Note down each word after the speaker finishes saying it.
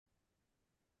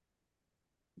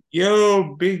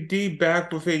Yo, Big D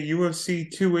back with a UFC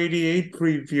 288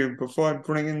 preview. Before I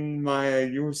bring in my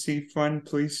UFC friend,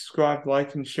 please subscribe,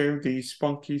 like, and share the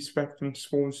Spunky Spectrum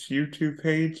Sports YouTube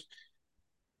page.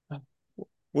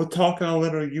 We're talking a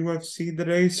little UFC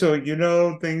today, so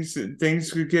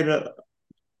things could get a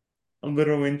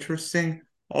little interesting.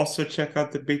 Also, check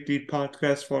out the Big D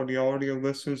podcast for the audio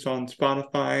listeners on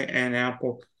Spotify and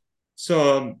Apple.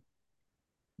 So,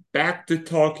 back to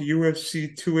talk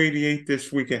UFC 288 this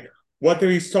weekend. Whether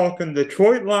he's talking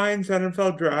Detroit Lions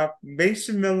NFL draft,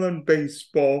 Mason Miller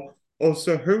baseball, or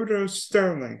Cejudo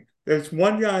Sterling, there's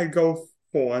one guy I go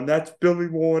for, and that's Billy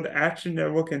Ward, Action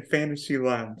Network, and Fantasy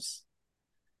Labs.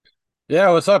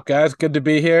 Yeah, what's up, guys? Good to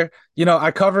be here.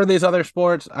 I cover these other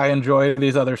sports. I enjoy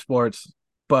these other sports,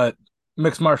 but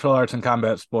mixed martial arts and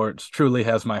combat sports truly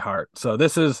has my heart. So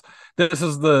this is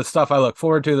the stuff I look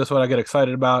forward to. This is what I get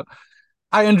excited about.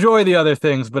 I enjoy the other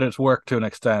things, but it's work to an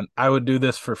extent. I would do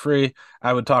this for free.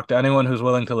 I would talk to anyone who's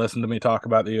willing to listen to me talk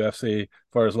about the UFC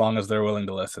for as long as they're willing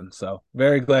to listen. So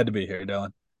very glad to be here,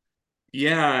 Dylan.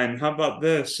 Yeah, and how about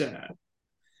this?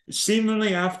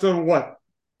 Seemingly after what,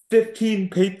 15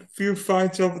 pay-per-view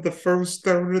fights over the first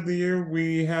third of the year,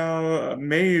 we have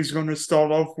May is going to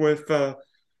start off with a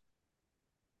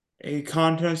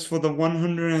contest for the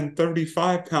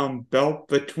 135-pound belt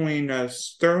between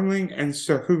Sterling and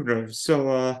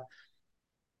Cejudo.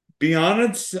 Be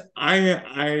honest,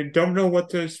 I don't know what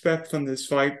to expect from this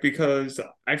fight because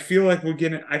I feel like we're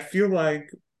getting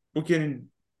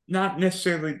not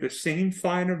necessarily the same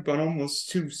fighter, but almost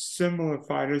two similar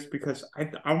fighters because I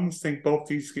almost think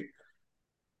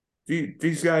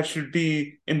these guys should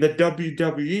be in the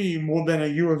WWE more than a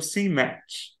UFC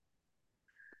match.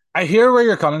 I hear where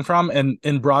you're coming from, and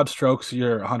in broad strokes,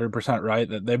 you're 100% right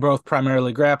that they both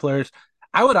primarily grapplers.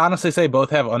 I would honestly say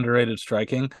both have underrated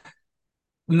striking,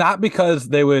 not because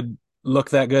they would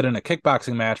look that good in a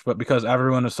kickboxing match, but because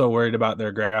everyone is so worried about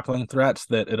their grappling threats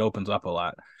that it opens up a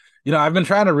lot. I've been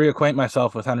trying to reacquaint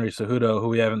myself with Henry Cejudo, who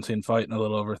we haven't seen fight in a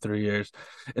little over 3 years,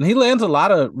 and he lands a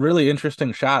lot of really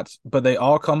interesting shots, but they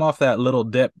all come off that little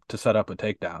dip to set up a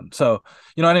takedown. So,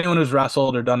 anyone who's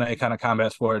wrestled or done any kind of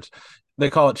combat sports, they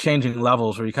call it changing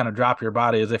levels, where you kind of drop your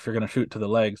body as if you're going to shoot to the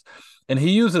legs. And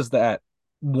he uses that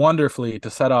wonderfully to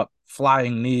set up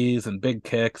flying knees and big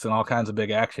kicks and all kinds of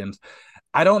big actions.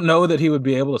 I don't know that he would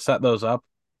be able to set those up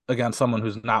against someone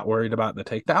who's not worried about the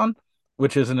takedown,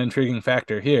 which is an intriguing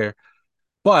factor here.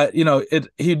 But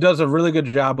he does a really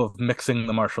good job of mixing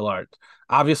the martial arts.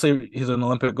 Obviously, he's an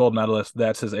Olympic gold medalist.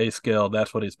 That's his A skill.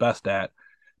 That's what he's best at.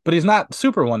 But he's not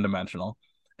super one dimensional.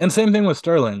 And same thing with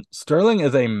Sterling. Sterling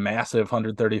is a massive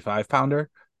 135 pounder,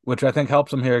 which I think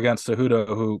helps him here against Cejudo,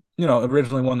 who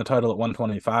originally won the title at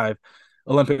 125,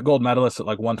 Olympic gold medalist at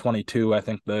like 122. I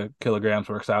think the kilograms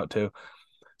works out to.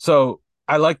 So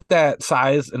I like that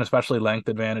size and especially length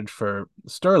advantage for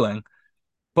Sterling.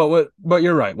 But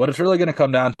you're right. What it's really going to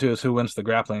come down to is who wins the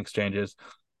grappling exchanges.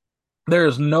 There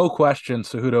is no question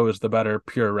Cejudo is the better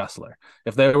pure wrestler.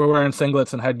 If they were wearing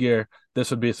singlets and headgear, this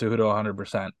would be Cejudo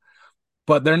 100%.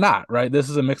 But they're not, right?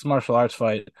 This is a mixed martial arts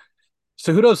fight.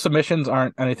 Cejudo's submissions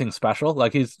aren't anything special.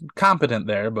 Like, he's competent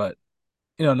there, but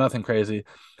nothing crazy.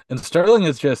 And Sterling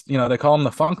is just, they call him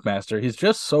the funk master. He's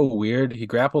just so weird. He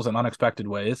grapples in unexpected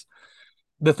ways.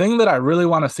 The thing that I really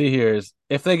want to see here is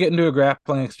if they get into a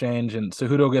grappling exchange and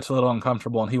Cejudo gets a little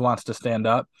uncomfortable and he wants to stand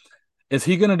up, is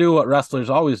he going to do what wrestlers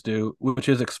always do, which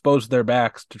is expose their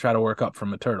backs to try to work up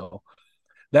from a turtle?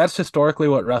 That's historically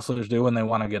what wrestlers do when they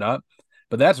want to get up,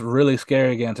 but that's really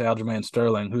scary against Aljamain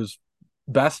Sterling, whose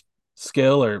best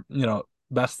skill or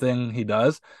best thing he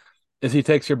does is he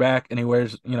takes your back and he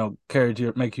wears carries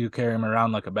you make you carry him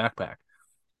around like a backpack.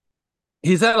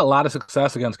 He's had a lot of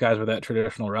success against guys with that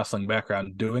traditional wrestling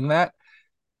background doing that.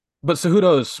 But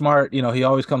Cejudo is smart. He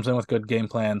always comes in with good game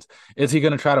plans. Is he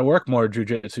going to try to work more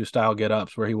jujitsu style get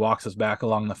ups where he walks his back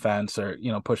along the fence or,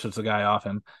 pushes the guy off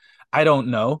him? I don't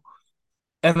know.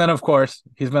 And then, of course,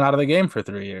 he's been out of the game for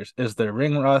 3 years. Is there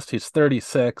ring rust? He's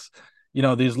 36.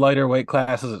 These lighter weight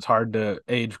classes, it's hard to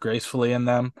age gracefully in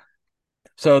them.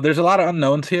 So there's a lot of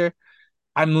unknowns here.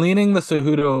 I'm leaning the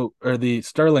Cejudo or the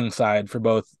Sterling side for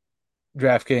both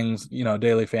DraftKings,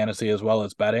 daily fantasy as well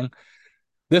as betting.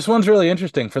 This one's really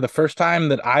interesting. For the first time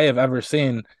that I have ever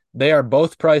seen, they are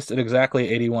both priced at exactly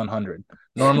 8,100.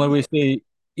 Normally we see, I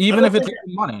even if don't it's think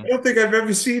even money. I don't think I've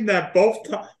ever seen that.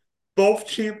 Both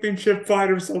championship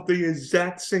fighters are the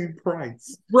exact same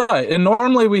price. Right. And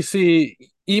normally we see,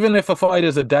 even if a fight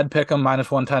is a dead pick 'em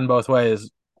minus 110 both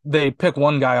ways, they pick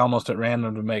one guy almost at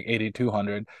random to make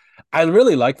 8,200. I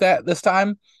really like that this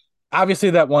time. Obviously,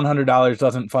 that $100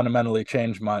 doesn't fundamentally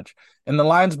change much. And the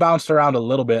lines bounced around a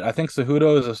little bit. I think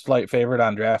Cejudo is a slight favorite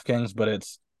on DraftKings, but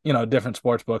it's, different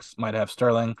sports books might have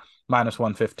Sterling minus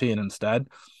 115 instead.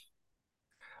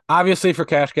 Obviously, for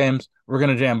cash games, we're going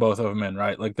to jam both of them in,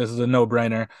 right? Like, this is a no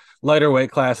brainer. Lighter weight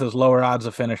classes, lower odds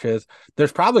of finishes.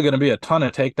 There's probably going to be a ton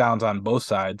of takedowns on both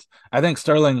sides. I think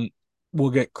Sterling will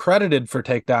get credited for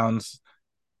takedowns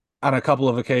on a couple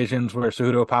of occasions where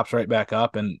Cejudo pops right back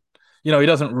up and he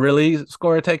doesn't really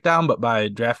score a takedown, but by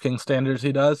DraftKings standards,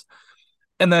 he does.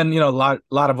 And then, a lot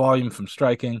of volume from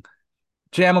striking.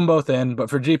 Jam them both in. But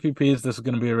for GPPs, this is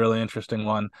going to be a really interesting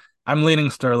one. I'm leaning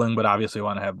Sterling, but obviously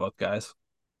want to have both guys.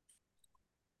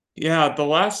 Yeah, the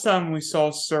last time we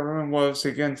saw Sterling was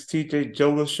against TJ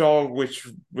Dillashaw, which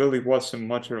really wasn't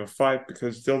much of a fight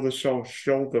because Dillashaw's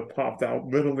shoulder popped out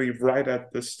literally right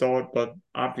at the start, but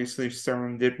obviously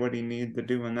Sterling did what he needed to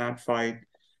do in that fight.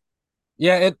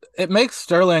 Yeah, it makes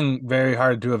Sterling very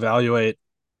hard to evaluate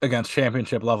against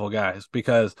championship level guys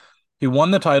because he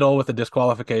won the title with a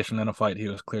disqualification in a fight he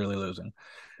was clearly losing.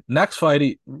 Next fight,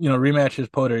 he rematches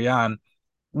Petr Yan,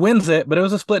 wins it, but it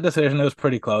was a split decision. It was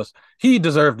pretty close. He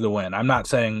deserved the win. I'm not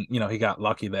saying he got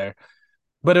lucky there,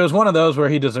 but it was one of those where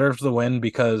he deserves the win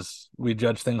because we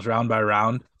judge things round by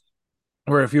round.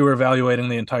 Where if you were evaluating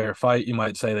the entire fight, you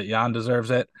might say that Yan deserves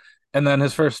it. And then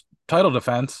his first title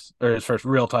defense, or his first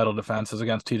real title defense, is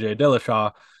against TJ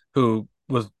Dillashaw, who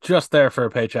was just there for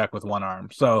a paycheck with one arm.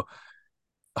 So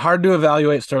hard to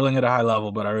evaluate Sterling at a high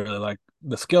level, but I really like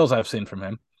the skills I've seen from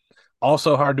him.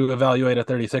 Also hard to evaluate a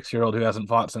 36-year-old who hasn't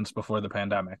fought since before the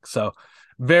pandemic. So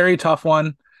very tough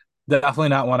one. Definitely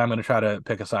not one I'm going to try to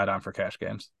pick a side on for cash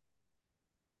games.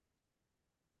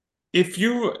 If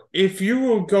you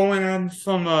were going on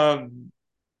from a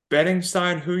betting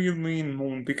side, who you lean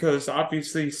more? Because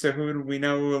obviously Cejudo, we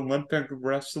know Olympic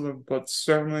wrestler, but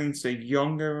Sterling's a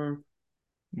younger,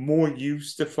 more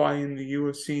used to fighting the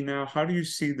UFC now. How do you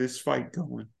see this fight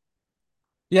going?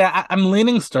 Yeah, I'm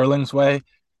leaning Sterling's way.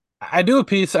 I do a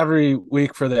piece every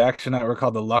week for the Action Network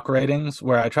called the Luck Ratings,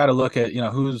 where I try to look at,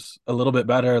 who's a little bit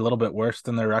better, a little bit worse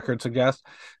than their record suggests.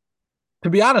 To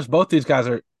be honest, both these guys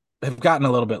have gotten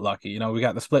a little bit lucky. We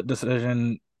got the split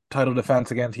decision title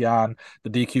defense against Yan, the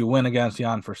DQ win against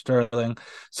Yan for Sterling.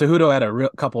 Cejudo had a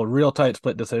couple of real tight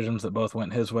split decisions that both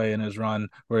went his way in his run,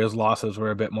 where his losses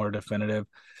were a bit more definitive.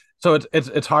 So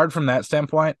it's hard from that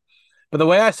standpoint. But the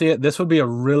way I see it, this would be a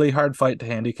really hard fight to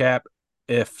handicap.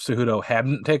 If Cejudo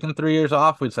hadn't taken 3 years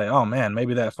off, we'd say, oh man,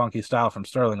 maybe that funky style from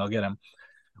Sterling will get him.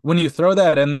 When you throw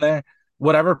that in there,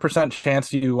 whatever percent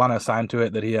chance you want to assign to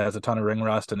it that he has a ton of ring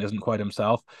rust and isn't quite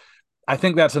himself, I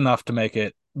think that's enough to make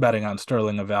it betting on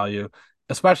Sterling a value,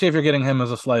 especially if you're getting him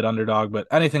as a slight underdog. But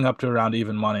anything up to around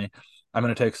even money, I'm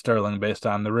going to take Sterling based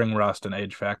on the ring rust and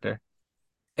age factor.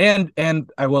 And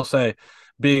I will say,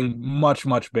 being much,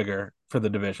 much bigger for the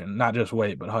division, not just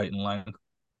weight, but height and length.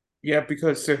 Yeah,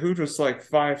 because Cejudo's like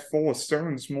 5'4",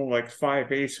 Sterling's more like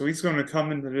 5'8", so he's going to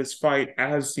come into this fight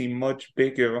as the much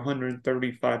bigger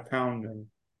 135-pounder.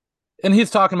 And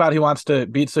he's talking about he wants to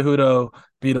beat Cejudo,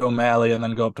 beat O'Malley, and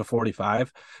then go up to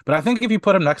 45. But I think if you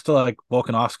put him next to like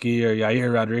Volkanovski or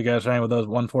Yair Rodriguez or any of those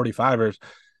 145ers,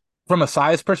 from a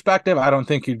size perspective, I don't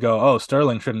think you'd go, oh,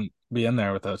 Sterling shouldn't be in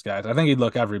there with those guys. I think he'd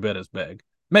look every bit as big.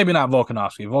 Maybe not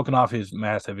Volkanovski. Volkanovski's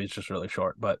massive. He's just really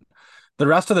short. But the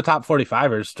rest of the top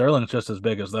 45ers, Sterling's just as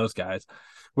big as those guys.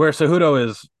 Where Cejudo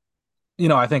is,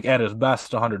 I think at his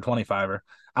best, 125er.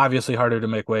 Obviously harder to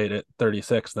make weight at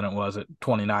 36 than it was at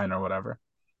 29 or whatever.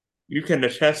 You can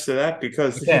attest to that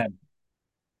because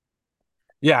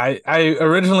yeah, I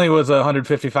originally was a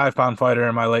 155-pound fighter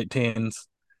in my late teens.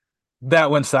 That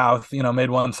went south, made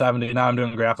 170. Now I'm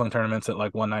doing grappling tournaments at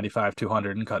like 195,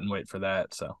 200 and cutting weight for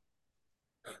that. So,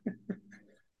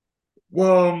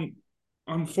 well,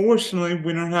 unfortunately,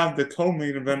 we don't have the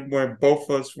co-main event where both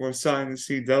of us were signed to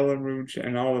see Della Rouge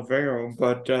and Oliveira,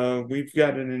 but we've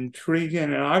got an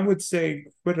intriguing and I would say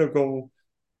critical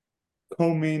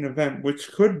co-main event,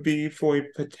 which could be for a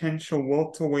potential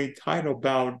welterweight title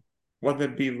bout, whether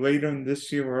it be later in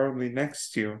this year or early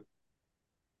next year.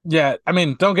 yeah, I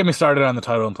mean, don't get me started on the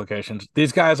title implications.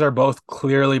 These guys are both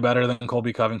clearly better than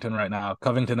Colby Covington right now.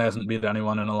 Covington hasn't beat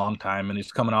anyone in a long time, and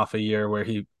he's coming off a year where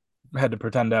he had to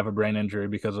pretend to have a brain injury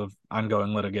because of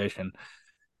ongoing litigation.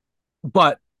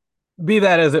 But be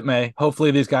that as it may, hopefully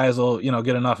these guys will,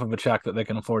 get enough of a check that they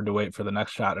can afford to wait for the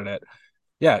next shot at it.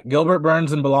 Yeah, Gilbert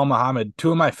Burns and Belal Muhammad,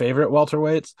 two of my favorite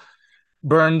welterweights.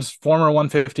 Burns, former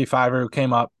 155er, who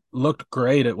came up, looked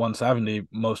great at 170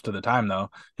 most of the time, though.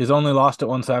 He's only lost at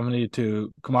 170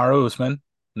 to Kamaru Usman.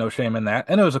 No shame in that.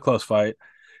 And it was a close fight.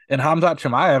 and Hamzat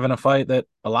Chimaev in a fight that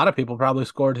a lot of people probably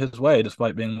scored his way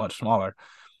despite being much smaller.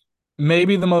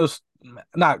 Maybe the most,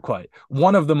 not quite,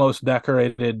 one of the most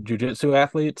decorated jiu-jitsu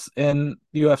athletes in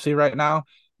the UFC right now,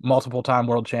 multiple time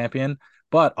world champion,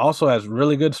 but also has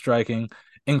really good striking,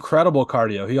 incredible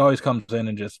cardio. He always comes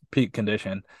in just peak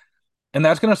condition. And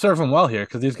that's going to serve him well here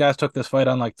because these guys took this fight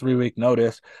on like 3 week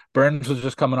notice. Burns was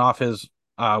just coming off his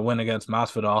win against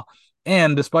Masvidal.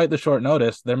 And despite the short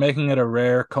notice, they're making it a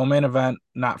rare co-main event,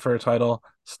 not for a title,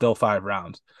 still 5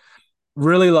 rounds.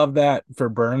 Really love that for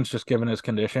Burns, just given his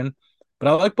condition. But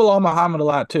I like Belal Muhammad a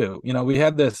lot too. You know, we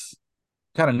had this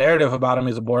kind of narrative about him.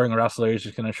 He's a boring wrestler. He's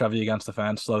just going to shove you against the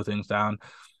fence, slow things down.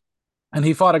 And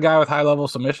he fought a guy with high level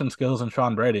submission skills in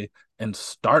Sean Brady and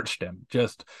starched him,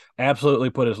 just absolutely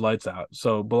put his lights out.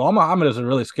 So Belal Muhammad is a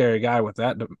really scary guy with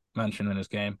that dimension in his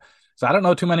game. So I don't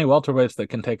know too many welterweights that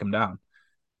can take him down.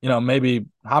 You know, maybe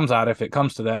Hamzat if it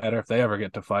comes to that or if they ever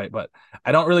get to fight, but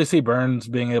I don't really see Burns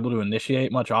being able to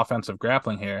initiate much offensive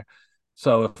grappling here.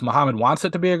 So if Muhammad wants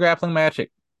it to be a grappling match,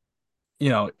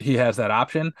 he has that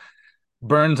option.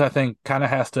 Burns, I think, kind of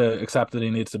has to accept that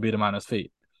he needs to beat him on his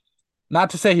feet.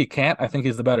 Not to say he can't. I think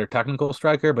he's the better technical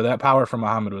striker, but that power from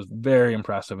Muhammad was very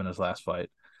impressive in his last fight.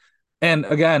 And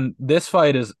again, this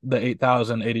fight is the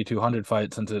 8,000, 8,200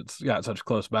 fight since it's got such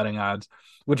close betting odds,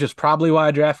 which is probably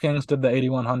why DraftKings did the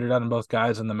 8,100 on both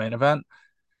guys in the main event.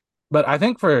 But I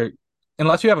think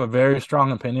unless you have a very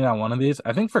strong opinion on one of these,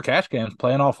 I think for cash games,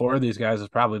 playing all four of these guys is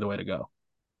probably the way to go.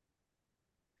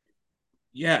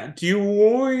 Yeah, do you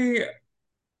worry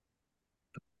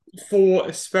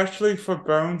especially for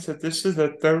Burns, that this is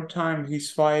the third time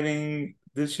he's fighting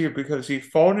this year because he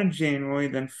fought in January,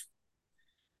 then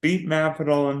beat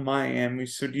Masvidal in Miami.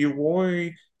 So do you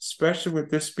worry, especially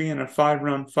with this being a 5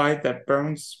 round fight, that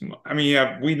Burns? I mean,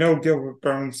 yeah, we know Gilbert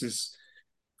Burns is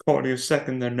cardio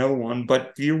second to no one,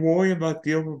 but do you worry about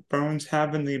Gilbert Burns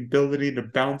having the ability to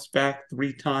bounce back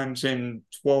 3 times in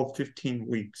 12, 15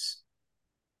 weeks?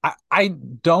 I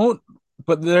don't,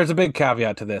 but there's a big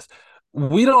caveat to this.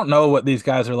 We don't know what these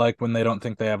guys are like when they don't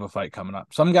think they have a fight coming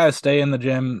up. Some guys stay in the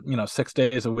gym, 6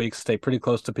 days a week, stay pretty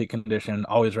close to peak condition,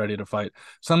 always ready to fight.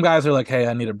 Some guys are like, hey,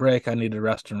 I need a break. I need to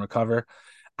rest and recover.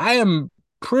 I am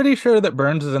pretty sure that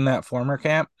Burns is in that former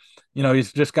camp.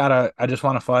 He's just I just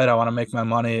want to fight. I want to make my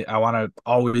money. I want to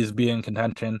always be in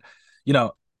contention.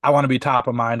 I want to be top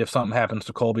of mind if something happens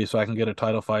to Colby so I can get a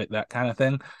title fight, that kind of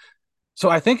thing. So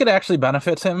I think it actually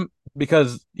benefits him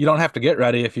because you don't have to get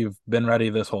ready if you've been ready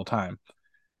this whole time.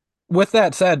 With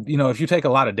that said, if you take a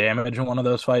lot of damage in one of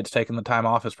those fights, taking the time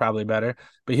off is probably better.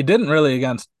 But he didn't really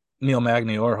against Neil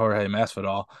Magny or Jorge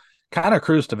Masvidal. Kind of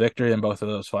cruised to victory in both of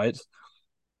those fights.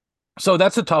 So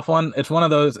that's a tough one. It's one of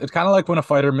those, it's kind of like when a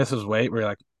fighter misses weight where you're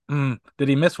like, did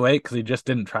he miss weight because he just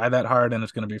didn't try that hard and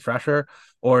it's going to be fresher?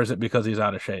 Or is it because he's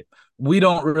out of shape? We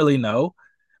don't really know.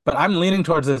 But I'm leaning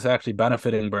towards this actually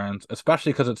benefiting Burns,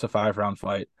 especially because it's a 5 round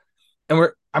fight. And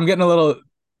I'm getting a little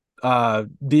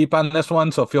deep on this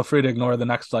one, so feel free to ignore the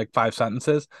next like 5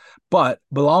 sentences. But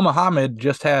Belal Muhammad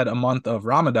just had a month of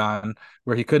Ramadan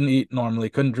where he couldn't eat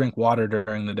normally, couldn't drink water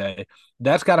during the day.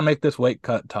 That's got to make this weight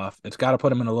cut tough. It's got to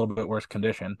put him in a little bit worse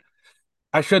condition.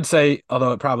 I should say,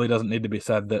 although it probably doesn't need to be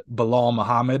said, that Belal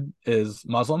Muhammad is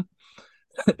Muslim.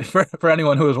 for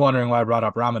anyone who was wondering why I brought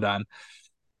up Ramadan,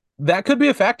 that could be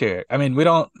a factor. I mean, we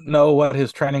don't know what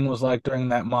his training was like during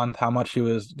that month, how much he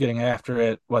was getting after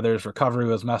it, whether his recovery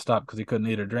was messed up because he couldn't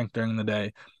eat or drink during the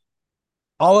day.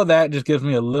 All of that just gives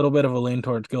me a little bit of a lean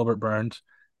towards Gilbert Burns.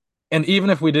 And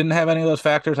even if we didn't have any of those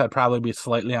factors, I'd probably be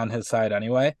slightly on his side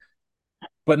anyway,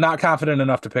 but not confident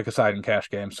enough to pick a side in cash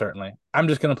games, certainly. I'm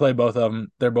just going to play both of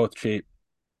them. They're both cheap.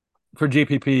 For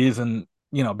GPPs and,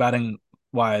 betting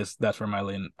wise, that's where my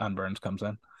lean on Burns comes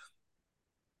in.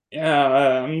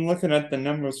 Yeah, I'm looking at the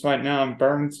numbers right now, and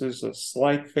Burns is a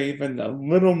slight favorite, a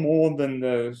little more than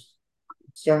the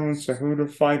Sterling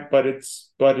Cejudo fight, but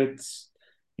it's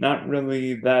not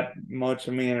really that much.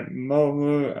 I mean,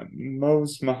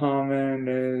 Mose Muhammad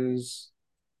is,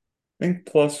 I think,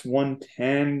 plus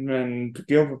 110, and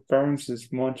Gilbert Burns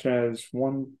as much as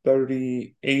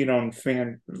 138 on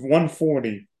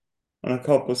 140 on a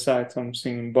couple of sites I'm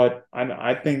seeing. But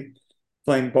I think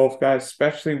playing both guys,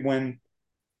 especially when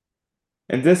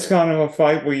in this kind of a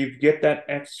fight where you get that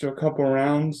extra couple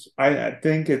rounds, I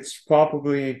think it's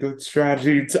probably a good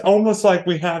strategy. It's almost like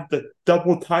we have the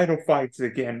double title fights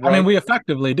again, I mean, right? we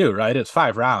effectively do, right? It's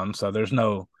 5 rounds, so there's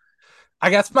no. I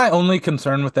guess my only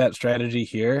concern with that strategy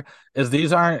here is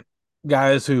these aren't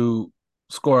guys who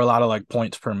score a lot of like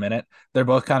points per minute. They're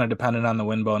both kind of dependent on the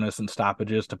win bonus and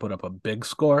stoppages to put up a big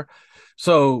score.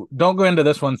 So don't go into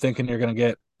this one thinking you're going to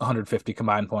get 150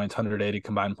 combined points, 180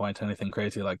 combined points, anything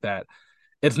crazy like that.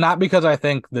 It's not because I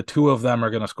think the two of them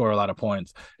are going to score a lot of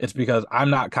points. It's because I'm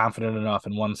not confident enough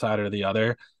in one side or the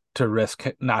other to risk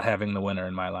not having the winner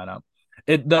in my lineup.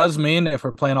 It does mean if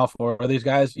we're playing all four of these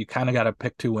guys, you kind of got to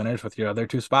pick two winners with your other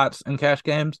two spots in cash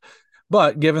games.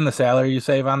 But given the salary you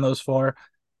save on those four,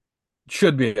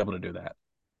 should be able to do that.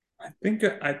 I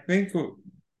think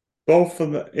both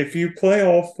of the if you play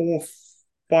all four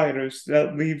fighters,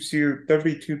 that leaves you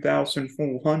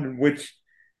 32,400, which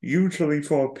usually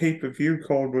for a pay-per-view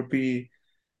card would be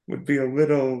a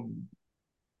little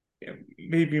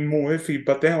maybe more iffy,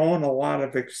 but there aren't a lot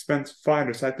of expensive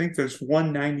fighters. I think there's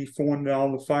one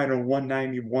 $94 fighter, one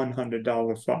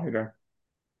 $9,100 fighter.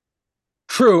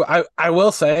 True. I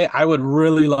will say I would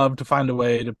really love to find a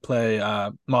way to play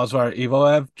Movsar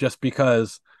Evloev just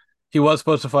because he was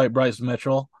supposed to fight Bryce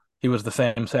Mitchell. He was the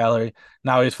same salary.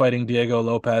 Now he's fighting Diego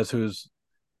Lopez, who's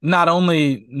not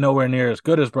only nowhere near as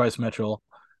good as Bryce Mitchell,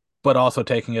 but also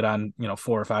taking it on,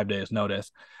 4 or 5 days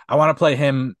notice. I want to play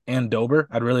him and Dober.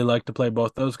 I'd really like to play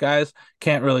both those guys.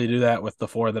 Can't really do that with the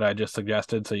four that I just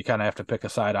suggested, so you kind of have to pick a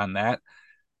side on that.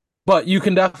 But you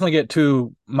can definitely get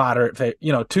two moderate,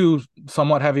 two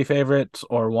somewhat heavy favorites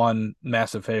or one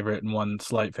massive favorite and one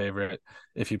slight favorite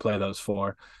if you play those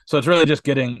four. So it's really just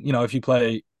getting, if you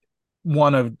play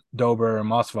one of Dober or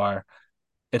Mosvar,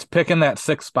 it's picking that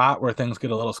sixth spot where things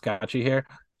get a little sketchy here.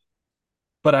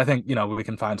 But I think, we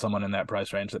can find someone in that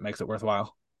price range that makes it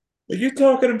worthwhile. Are you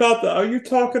talking about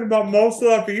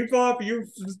Moslov Evlov? Are you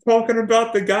talking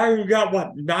about the guy who got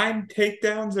what, 9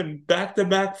 takedowns in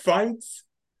back-to-back fights?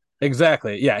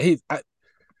 Exactly. Yeah.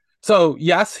 So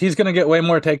yes, he's going to get way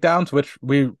more takedowns, which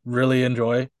we really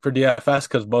enjoy for DFS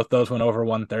because both those went over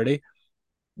 130.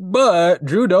 But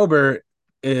Drew Dober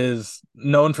is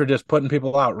known for just putting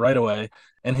people out right away.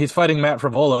 And he's fighting Matt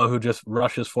Frivola, who just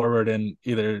rushes forward and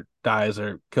either dies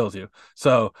or kills you.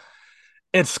 So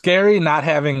it's scary not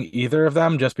having either of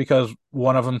them just because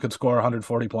one of them could score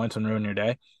 140 points and ruin your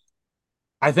day.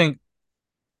 I think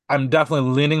I'm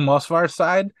definitely leaning Mosvar's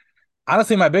side.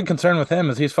 Honestly, my big concern with him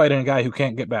is he's fighting a guy who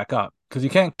can't get back up because you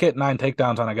can't get 9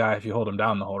 takedowns on a guy if you hold him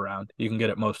down the whole round. You can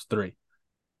get at most 3.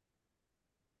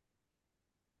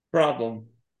 Problem.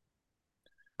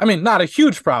 I mean, not a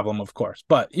huge problem, of course,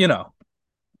 but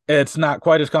it's not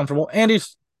quite as comfortable. And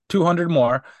he's 200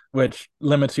 more, which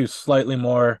limits you slightly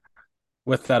more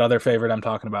with that other favorite I'm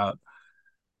talking about.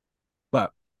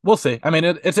 But we'll see. I mean,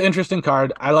 it's an interesting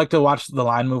card. I like to watch the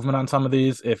line movement on some of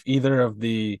these. If either of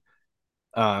the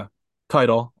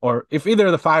title or if either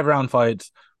of the 5-round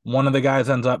fights, one of the guys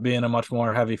ends up being a much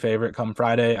more heavy favorite come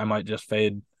Friday, I might just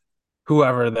fade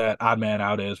whoever that odd man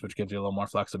out is, which gives you a little more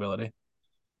flexibility.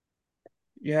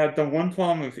 Yeah, the one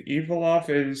problem with Evilov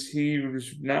is he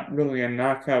was not really a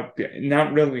knockout,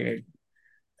 not really a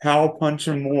power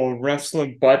puncher, more a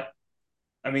wrestler, but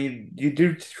I mean, you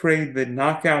do trade the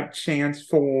knockout chance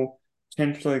for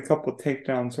potentially a couple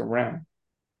takedowns around.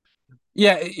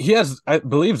 Yeah, he has, I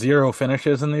believe, 0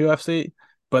 finishes in the UFC,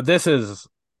 but this is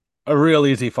a real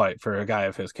easy fight for a guy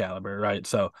of his caliber, right?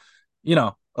 So,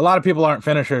 a lot of people aren't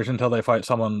finishers until they fight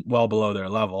someone well below their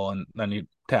level, and then you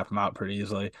tap them out pretty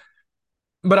easily.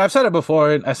 But I've said it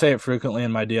before, and I say it frequently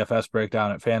in my DFS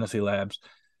breakdown at FantasyLabs,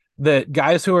 that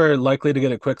guys who are likely to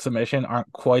get a quick submission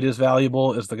aren't quite as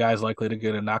valuable as the guys likely to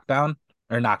get a knockdown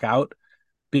or knockout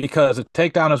because a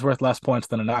takedown is worth less points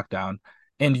than a knockdown.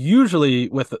 And usually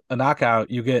with a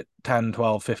knockout, you get 10,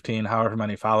 12, 15, however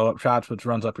many follow-up shots, which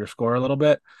runs up your score a little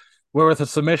bit. Where with a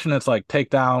submission, it's like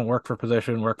takedown, work for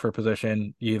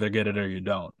position. You either get it or you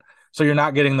don't. So you're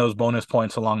not getting those bonus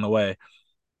points along the way.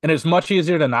 And it's much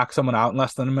easier to knock someone out in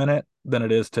less than a minute than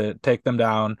it is to take them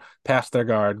down, pass their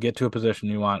guard, get to a position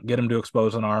you want, get them to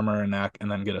expose an arm or a neck, and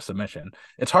then get a submission.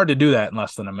 It's hard to do that in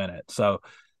less than a minute. So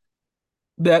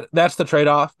that's the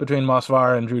trade-off between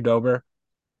Mosvar and Drew Dober.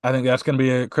 I think that's going to be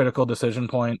a critical decision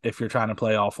point if you're trying to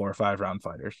play all 4 or 5-round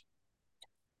fighters.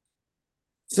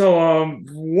 So,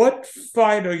 what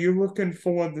fight are you looking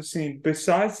forward to seeing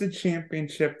besides the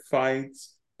championship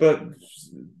fights? But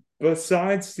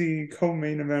besides the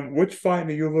co-main event, which fight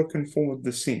are you looking forward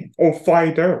to seeing? Or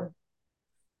fighter?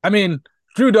 I mean,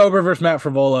 Drew Dober versus Matt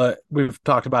Frivola, we've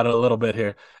talked about it a little bit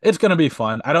here. It's going to be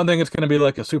fun. I don't think it's going to be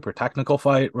like a super technical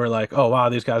fight where like, oh, wow,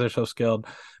 these guys are so skilled.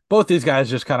 Both these guys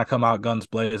just kind of come out guns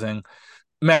blazing.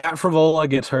 Matt Frivola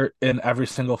gets hurt in every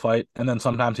single fight, and then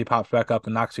sometimes he pops back up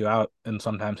and knocks you out, and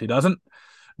sometimes he doesn't.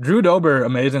 Drew Dober,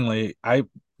 amazingly, I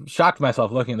shocked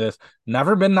myself looking at this,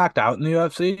 never been knocked out in the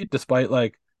UFC, despite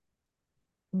like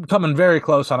coming very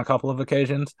close on a couple of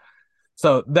occasions.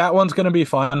 So that one's going to be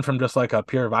fun from just like a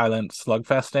pure violent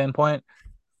slugfest standpoint.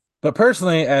 But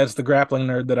personally, as the grappling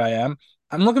nerd that I am,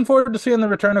 I'm looking forward to seeing the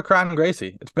return of Kron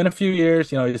Gracie. It's been a few years,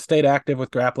 he stayed active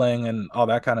with grappling and all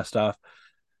that kind of stuff.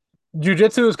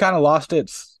 Jiu-jitsu has kind of lost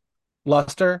its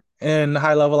luster in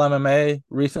high level MMA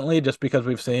recently, just because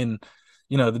we've seen,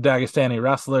 the Dagestani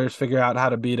wrestlers figure out how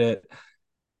to beat it.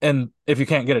 And if you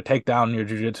can't get a takedown, your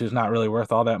jiu-jitsu is not really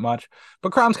worth all that much.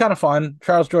 But Kron's kind of fun.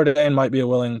 Charles Jourdain might be a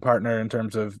willing partner in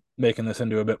terms of making this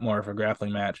into a bit more of a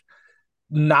grappling match.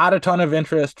 Not a ton of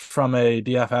interest from a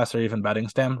DFS or even betting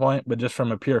standpoint, but just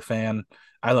from a pure fan,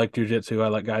 I like jiu-jitsu. I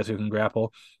like guys who can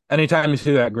grapple. Anytime you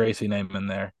see that Gracie name in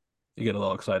there, you get a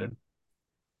little excited.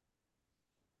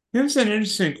 Here's an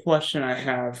interesting question I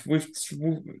have. We've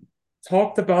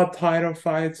talked about title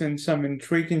fights and some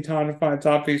intriguing title fights.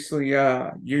 Obviously,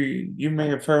 you may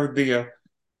have heard I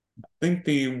think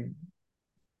the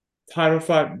title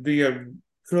fight, the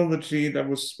trilogy that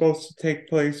was supposed to take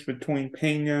place between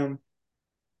Pena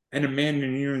and Amanda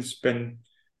Nunes has been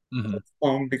Mm-hmm.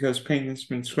 postponed because Pena's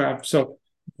been scrapped. So,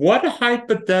 what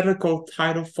hypothetical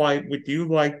title fight would you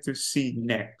like to see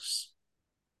next?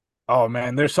 Oh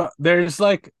man, there's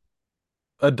like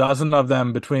a dozen of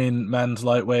them between men's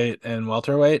lightweight and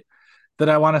welterweight that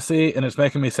I want to see, and it's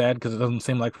making me sad because it doesn't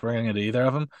seem like we're going to get either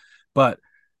of them. But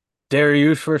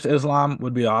Dariush versus Islam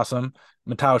would be awesome.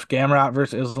 Mateusz Gamrot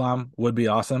versus Islam would be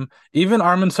awesome. Even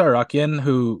Arman Tsarukyan,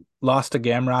 who lost to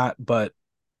Gamrot, but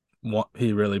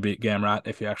he really beat Gamrot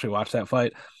if you actually watch that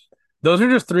fight. Those are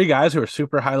just three guys who are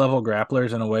super high level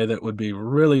grapplers in a way that would be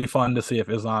really fun to see if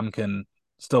Islam can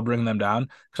still bring them down.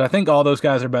 Because I think all those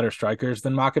guys are better strikers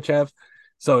than Makachev.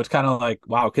 So it's kind of like,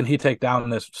 wow, can he take down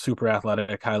this super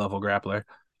athletic high level grappler?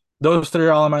 Those three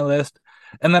are all on my list.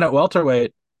 And then at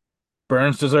welterweight,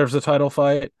 Burns deserves a title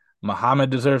fight. Muhammad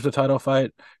deserves a title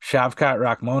fight. Shavkat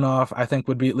Rakhmonov, I think,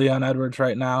 would beat Leon Edwards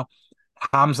right now.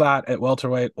 Hamzat at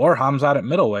welterweight or Hamzat at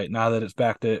middleweight now that it's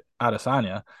back to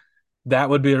Adesanya.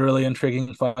 That would be a really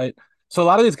intriguing fight. So a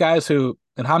lot of these guys who,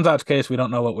 in Hamzat's case, we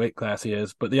don't know what weight class he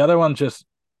is, but the other ones just,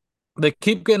 they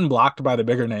keep getting blocked by the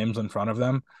bigger names in front of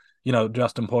them.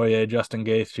 Justin Poirier, Justin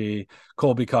Gaethje,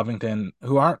 Colby Covington,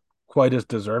 who aren't quite as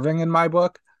deserving in my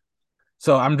book.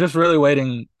 So I'm just really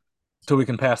waiting till we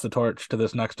can pass the torch to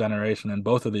this next generation in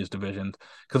both of these divisions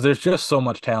because there's just so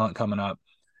much talent coming up.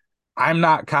 I'm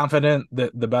not confident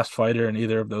that the best fighter in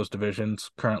either of those divisions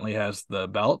currently has the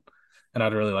belt, and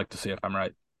I'd really like to see if I'm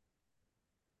right.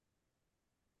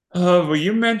 Well,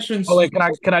 you mentioned. Oh wait,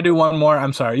 can I do one more?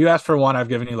 I'm sorry. You asked for one. I've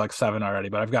given you like seven already,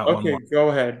 but I've got one Okay, more. go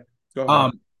ahead. Go ahead.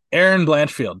 Um, Erin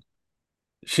Blanchfield.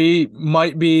 She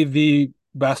might be the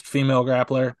best female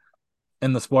grappler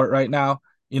in the sport right now.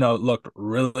 Looked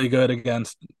really good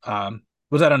against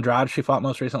was that Andrade she fought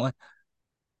most recently?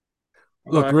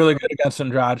 Looked Uh, really good against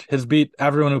Andrade. Has beat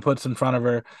everyone who puts in front of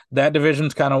her. That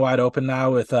division's kind of wide open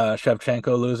now with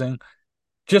Shevchenko losing.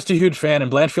 Just a huge fan, and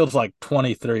Blanchfield's like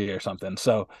 23 or something.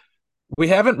 So we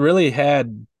haven't really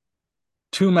had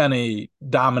too many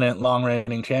dominant long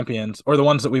reigning champions, or the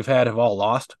ones that we've had have all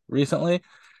lost recently.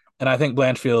 And I think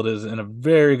Blanchfield is in a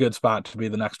very good spot to be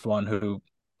the next one who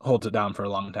holds it down for a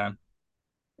long time.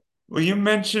 well, you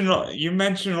mentioned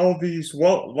all these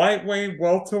lightweight,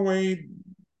 welterweight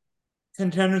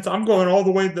contenders. I'm going all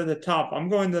the way to the top. I'm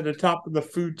going to the top of the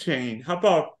food chain. How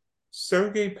about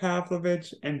Sergey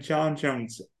Pavlovich and John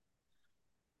Jones?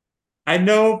 I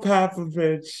know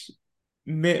Pavlovich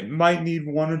might need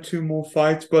one or two more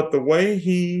fights, but the way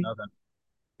he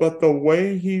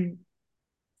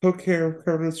took care of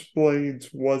Curtis Blades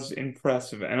was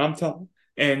impressive.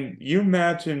 And you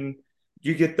imagine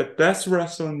you get the best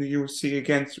wrestler in the UFC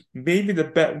against maybe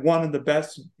one of the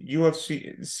best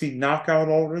UFC knockout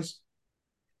artists.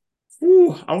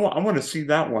 Ooh, I want to see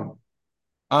that one.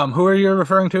 Who are you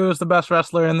referring to as the best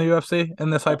wrestler in the UFC in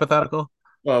this hypothetical?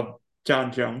 Well,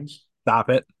 John Jones. Stop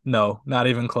it. No, not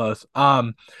even close.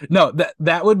 No,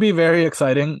 that would be very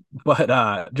exciting, but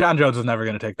John Jones is never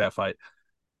going to take that fight.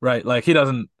 Right? Like he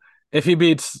doesn't if he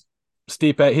beats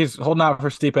Stipe, he's holding out for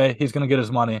Stipe, he's going to get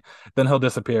his money, then he'll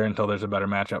disappear until there's a better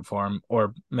matchup for him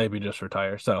or maybe just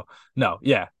retire. So, no,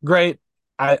 yeah, great.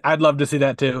 I'd love to see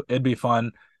that too. It'd be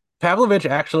fun. Pavlovich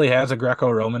actually has a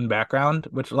Greco-Roman background,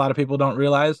 which a lot of people don't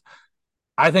realize.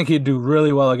 I think he'd do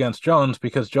really well against Jones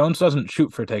because Jones doesn't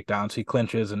shoot for takedowns. He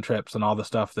clinches and trips and all the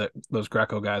stuff that those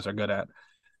Greco guys are good at.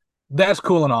 That's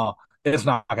cool and all. It's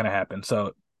not going to happen.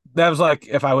 So that was like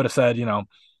if I would have said,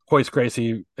 Hoist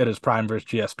Gracie at his prime versus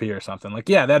GSP or something. Like,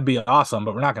 yeah, that'd be awesome,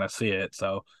 but we're not going to see it.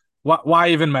 So why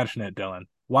even mention it, Dylan?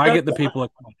 Why That, get the people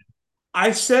excited?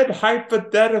 I said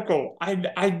hypothetical.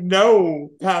 I know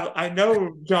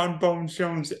John Bones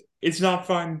Jones is not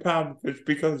fighting Pavlovich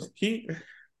because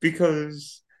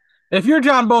If you're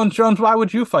John Bones Jones, why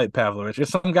would you fight Pavlovich?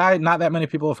 It's some guy not that many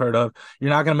people have heard of. You're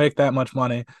not going to make that much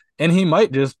money, and he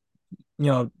might just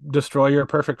destroy your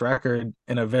perfect record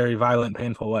in a very violent,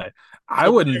 painful way. I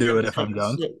so wouldn't do it if I'm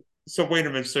Jones. wait a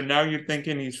minute. So now you're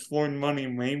thinking he's flooring Money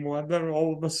Mayweather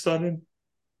all of a sudden?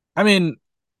 I mean,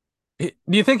 do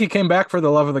you think he came back for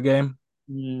the love of the game?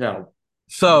 No.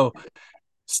 So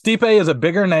Stipe is a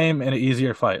bigger name and an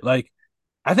easier fight. Like,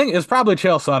 I think it's probably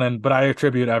Chael Sonnen, but I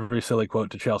attribute every silly quote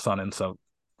to Chael Sonnen, so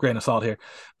grain of salt here.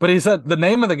 But he said the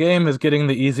name of the game is getting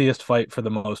the easiest fight for the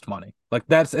most money. Like,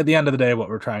 that's at the end of the day what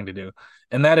we're trying to do.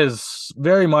 And that is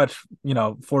very much,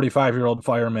 45-year-old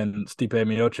fireman Stipe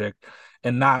Miocic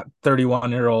and not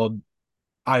 31-year-old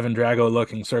Ivan Drago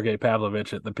looking Sergey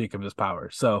Pavlovich at the peak of his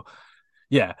power. So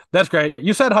yeah, that's great.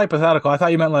 You said hypothetical. I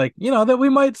thought you meant like, that we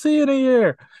might see in a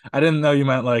year. I didn't know you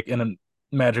meant like in a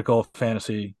magical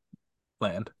fantasy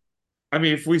land. I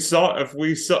mean, if we saw it,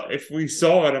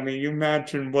 I mean, you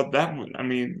imagine what that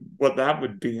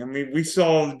would be. I mean, we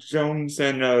saw Jones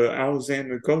and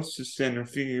Alexander Gustafsson a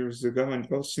few years ago, and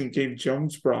Gustafsson gave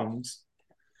Jones problems.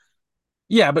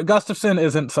 Yeah, but Gustafson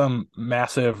isn't some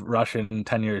massive Russian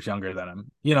 10 years younger than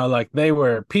him. Like they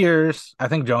were peers. I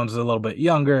think Jones is a little bit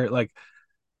younger. Like,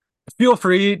 feel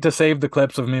free to save the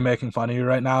clips of me making fun of you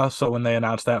right now. So when they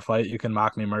announce that fight, you can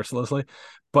mock me mercilessly.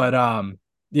 But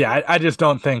yeah, I just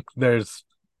don't think there's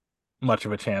much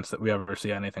of a chance that we ever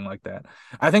see anything like that.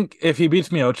 I think if he beats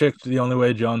Miocic, the only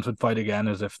way Jones would fight again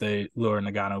is if they lure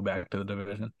Nagano back to the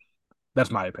division.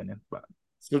 That's my opinion. But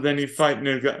So then he fighting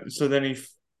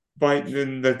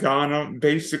Nagano,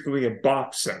 basically a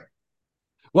boxer.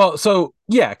 well, so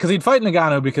yeah, because he'd fight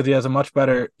Nagano because he has a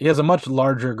much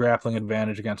larger grappling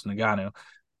advantage against Nagano.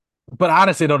 But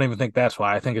honestly, I don't even think that's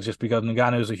why. I think it's just because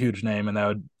Nagano is a huge name and that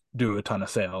would do a ton of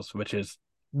sales, which is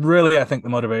really, I think, the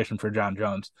motivation for John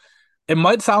Jones. It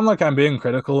might sound like I'm being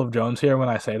critical of Jones here when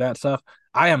I say that stuff.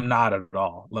 I am not at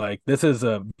all. Like, this is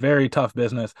a very tough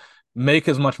business. Make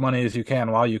as much money as you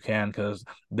can while you can because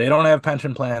they don't have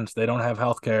pension plans. They don't have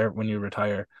health care when you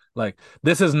retire. Like,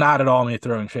 this is not at all me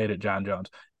throwing shade at John Jones.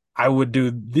 I would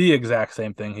do the exact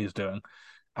same thing he's doing.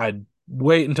 I'd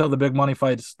wait until the big money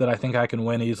fights that I think I can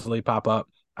win easily pop up.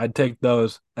 I'd take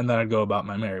those and then I'd go about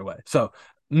my merry way. So,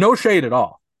 no shade at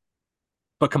all.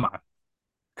 But come on.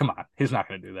 Come on. He's not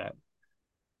going to do that.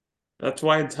 That's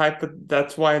why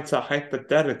it's a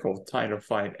hypothetical title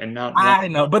fight and not one. I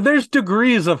know, but there's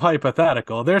degrees of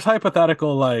hypothetical. There's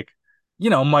hypothetical like,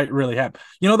 might really happen.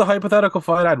 The hypothetical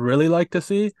fight I'd really like to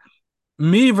see?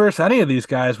 Me versus any of these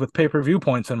guys with pay-per-view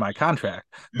points in my contract.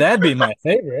 That'd be my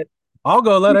favorite. I'll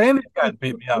go let any of these guys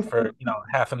beat me up for,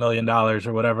 $500,000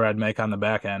 or whatever I'd make on the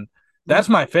back end. That's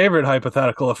my favorite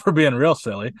hypothetical if we're being real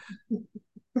silly.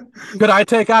 Could I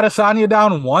take Adesanya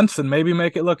down once and maybe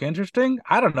make it look interesting?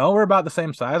 I don't know. We're about the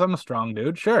same size. I'm a strong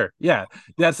dude. Sure. Yeah.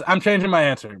 I'm changing my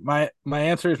answer. My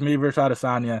answer is me versus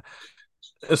Adesanya,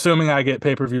 assuming I get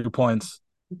pay-per-view points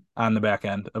on the back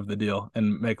end of the deal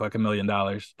and make like $1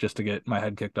 million just to get my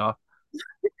head kicked off.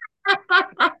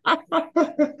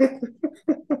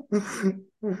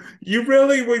 You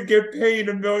really would get paid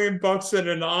 $1 million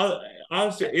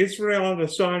and Israel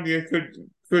Adesanya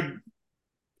could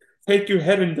take your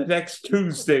head into next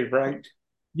Tuesday, right?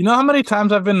 You know how many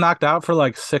times I've been knocked out for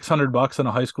like $600 in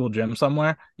a high school gym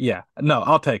somewhere? Yeah, no,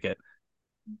 I'll take it.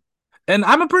 And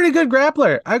I'm a pretty good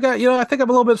grappler. I think I'm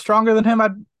a little bit stronger than him.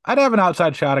 I'd have an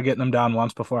outside shot of getting him down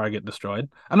once before I get destroyed.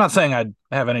 I'm not saying I'd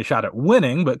have any shot at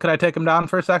winning, but could I take him down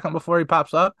for a second before he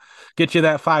pops up? Get you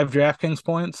that 5 DraftKings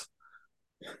points?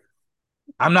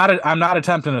 I'm not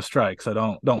attempting a strike,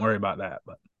 so don't worry about that.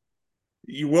 But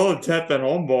you will attempt that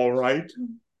home ball, right?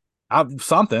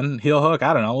 Something heel hook.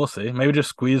 I don't know. We'll see. Maybe just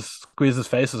squeeze his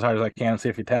face as hard as I can and see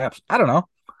if he taps. I don't know.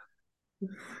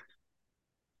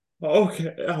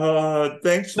 Okay.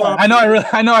 Thanks, No, Rob. I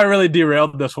know I really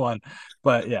derailed this one,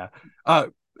 but yeah.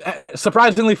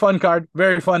 Surprisingly fun card,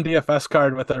 very fun DFS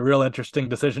card with a real interesting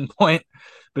decision point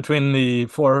between the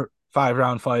 4-5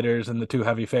 round fighters and the 2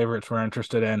 heavy favorites we're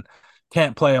interested in.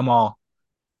 Can't play them all,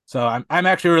 so I'm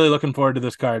actually really looking forward to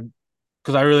this card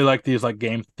because I really like these like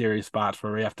game theory spots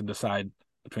where we have to decide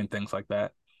between things like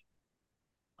that.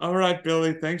 All right,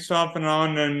 Billy. Thanks for hopping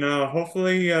on, and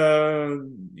hopefully,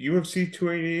 UFC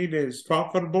 288 is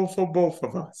profitable for both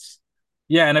of us.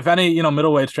 Yeah, and if any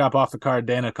middleweights drop off the card,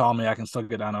 Dana, call me. I can still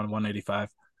get down on 185.